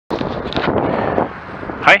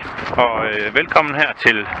Hej og velkommen her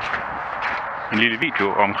til en lille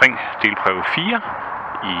video omkring delprøve 4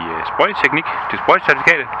 i sprøjteteknik til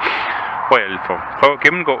sprøjtecertifikatet, hvor jeg vil prøve at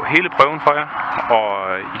gennemgå hele prøven for jer,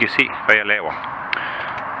 og I kan se, hvad jeg laver.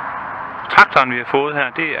 Traktoren vi har fået her,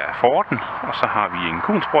 det er Forden, og så har vi en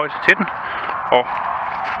kunsprøjte til den, og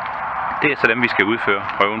det er så dem vi skal udføre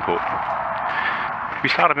prøven på. Vi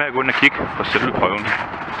starter med at gå ind og kigge på selve prøven.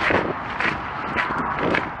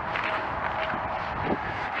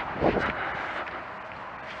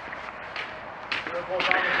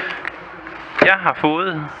 Jeg har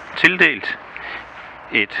fået tildelt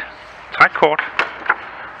et trækkort,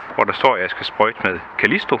 hvor der står, at jeg skal sprøjte med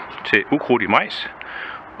kalisto til ukrudt i majs,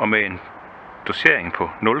 og med en dosering på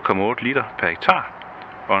 0,8 liter per hektar,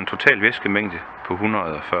 og en total væskemængde på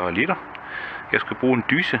 140 liter. Jeg skal bruge en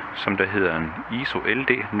dyse, som der hedder en ISO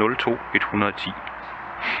LD 02110.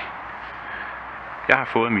 Jeg har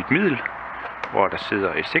fået mit middel, hvor der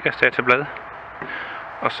sidder et sikkerhedsdatablad,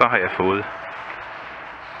 og så har jeg fået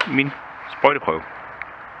min sprøjteprøve.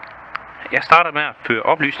 Jeg starter med at føre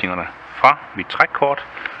oplysningerne fra mit trækkort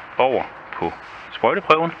over på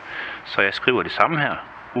sprøjteprøven, så jeg skriver det samme her.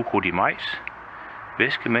 Ukrudt i majs,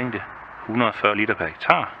 væskemængde 140 liter per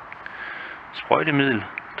hektar, sprøjtemiddel,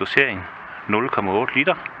 dosering 0,8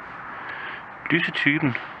 liter,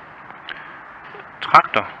 dysetypen,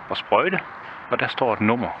 traktor og sprøjte, og der står et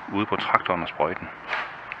nummer ude på traktoren og sprøjten.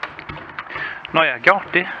 Når jeg har gjort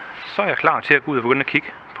det, så er jeg klar til at gå ud og begynde at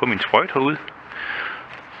kigge på min sprøjte herude.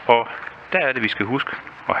 Og der er det, vi skal huske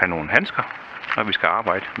at have nogle handsker, når vi skal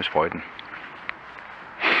arbejde med sprøjten.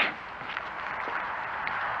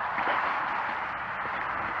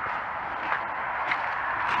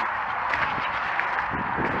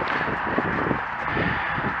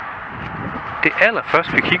 Det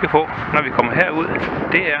allerførste vi kigger på, når vi kommer herud,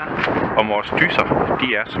 det er, om vores dyser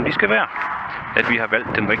de er, som de skal være. At vi har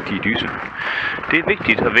valgt den rigtige dyse. Det er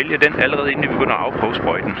vigtigt at vælge den allerede inden vi begynder at afprøve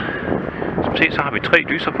sprøjten. Som set, så har vi 3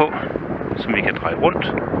 dyser på, som vi kan dreje rundt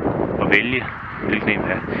og vælge, hvilken en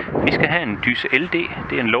vi har. Vi skal have en dyse LD,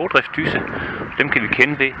 det er en lovdriftsdyse. Dem kan vi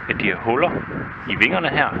kende ved, at de har huller i vingerne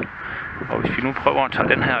her. Og hvis vi nu prøver at tage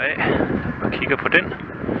den her af og kigger på den,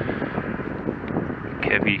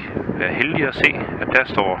 kan vi være heldige at se, at der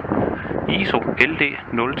står ISO LD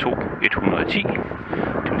 02110.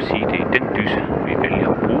 Det vil sige, at det er den dyse, vi vælger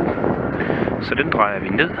at bruge. Så den drejer vi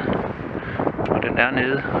ned, og den er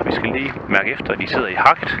nede, og vi skal lige mærke efter, at de sidder i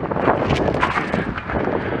hakket.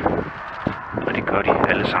 Og det gør de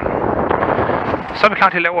alle sammen. Så er vi klar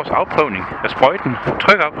til at lave vores afprøvning af sprøjten,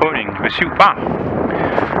 trykafprøvningen ved 7 bar.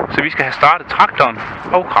 Så vi skal have startet traktoren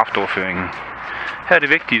og kraftoverføringen. Her er det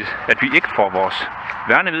vigtigt, at vi ikke får vores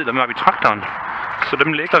værnemidler med op i traktoren, så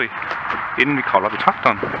dem lægger vi, inden vi kravler op i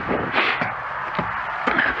traktoren.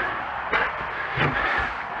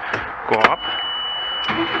 Går op,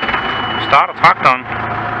 starter traktoren,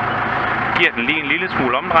 giver den lige en lille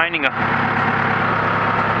smule omdrejninger,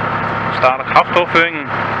 starter kraftoverføringen,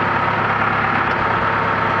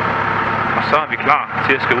 og så er vi klar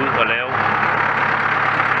til at skal ud og lave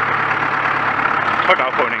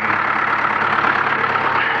trykafprøvningen.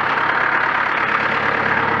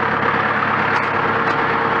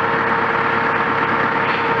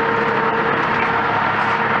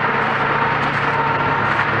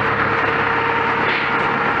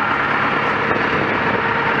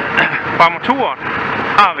 Fra armaturet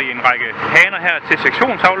har vi en række haner her til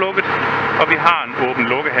sektionsaflukket, og vi har en åben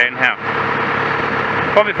lukkehane her.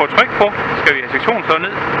 For vi får tryk på, skal vi have sektionsdøren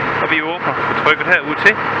ned, og vi åbner trykket herud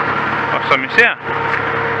til. Og som I ser,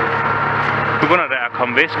 begynder der at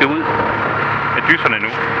komme væske ud af dyserne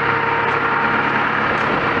nu.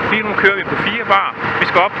 Lige nu kører vi på 4 bar. Vi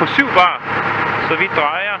skal op på 7 bar, så vi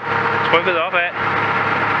drejer trykket opad,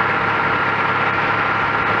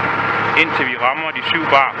 indtil vi rammer de 7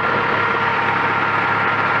 bar.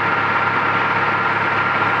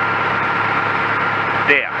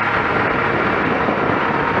 Der.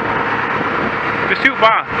 Ved 7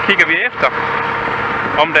 bar kigger vi efter,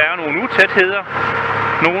 om der er nogle utætheder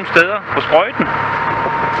nogle steder på sprøjten.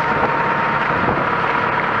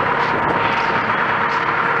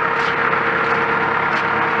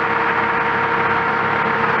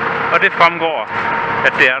 Og det fremgår,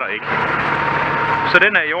 at det er der ikke. Så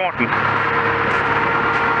den er i orden.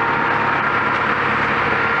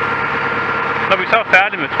 Når vi så er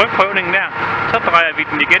færdige med trykprøvningen der, så drejer vi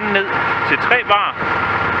den igen ned til 3 bar,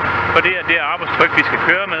 for det er det arbejdstryk, vi skal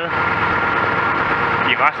køre med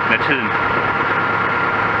i resten af tiden.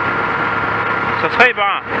 Så 3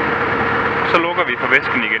 bar, så lukker vi for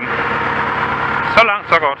væsken igen. Så langt,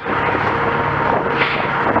 så godt.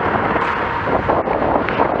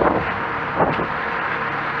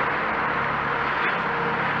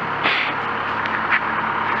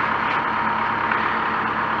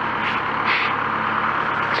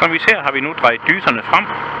 Som vi ser, har vi nu drejet dyserne frem,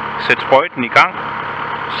 sæt sprøjten i gang,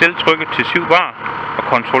 sæt trykket til 7 bar og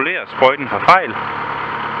kontroller sprøjten for fejl.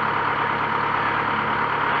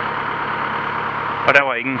 Og der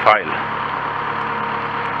var ingen fejl.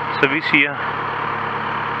 Så vi siger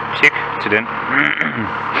tjek til den.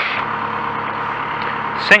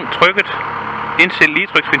 Sænk trykket, indsæt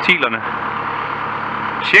ligetryksventilerne,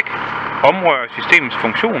 tjek omrørsystemets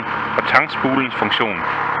funktion og tankspulens funktion.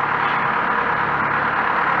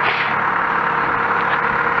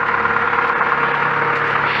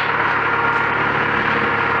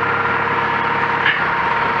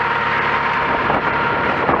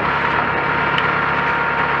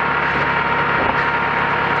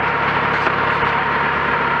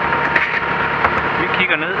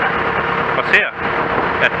 Kigger ned og ser,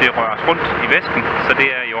 at det røres rundt i væsken, så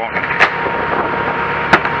det er i orden.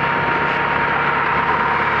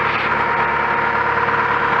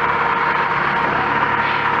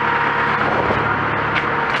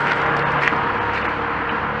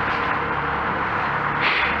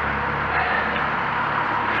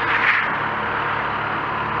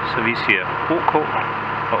 Så vi siger OK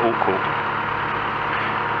og OK.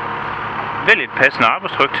 Vælg et passende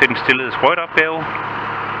arbejdstryk til den stillede sprøjteopgave,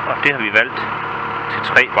 og det har vi valgt til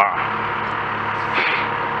 3 bar.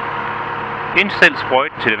 Indstil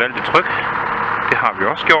sprøjten til det valgte tryk, det har vi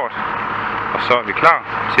også gjort, og så er vi klar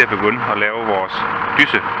til at begynde at lave vores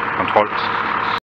dysekontrol.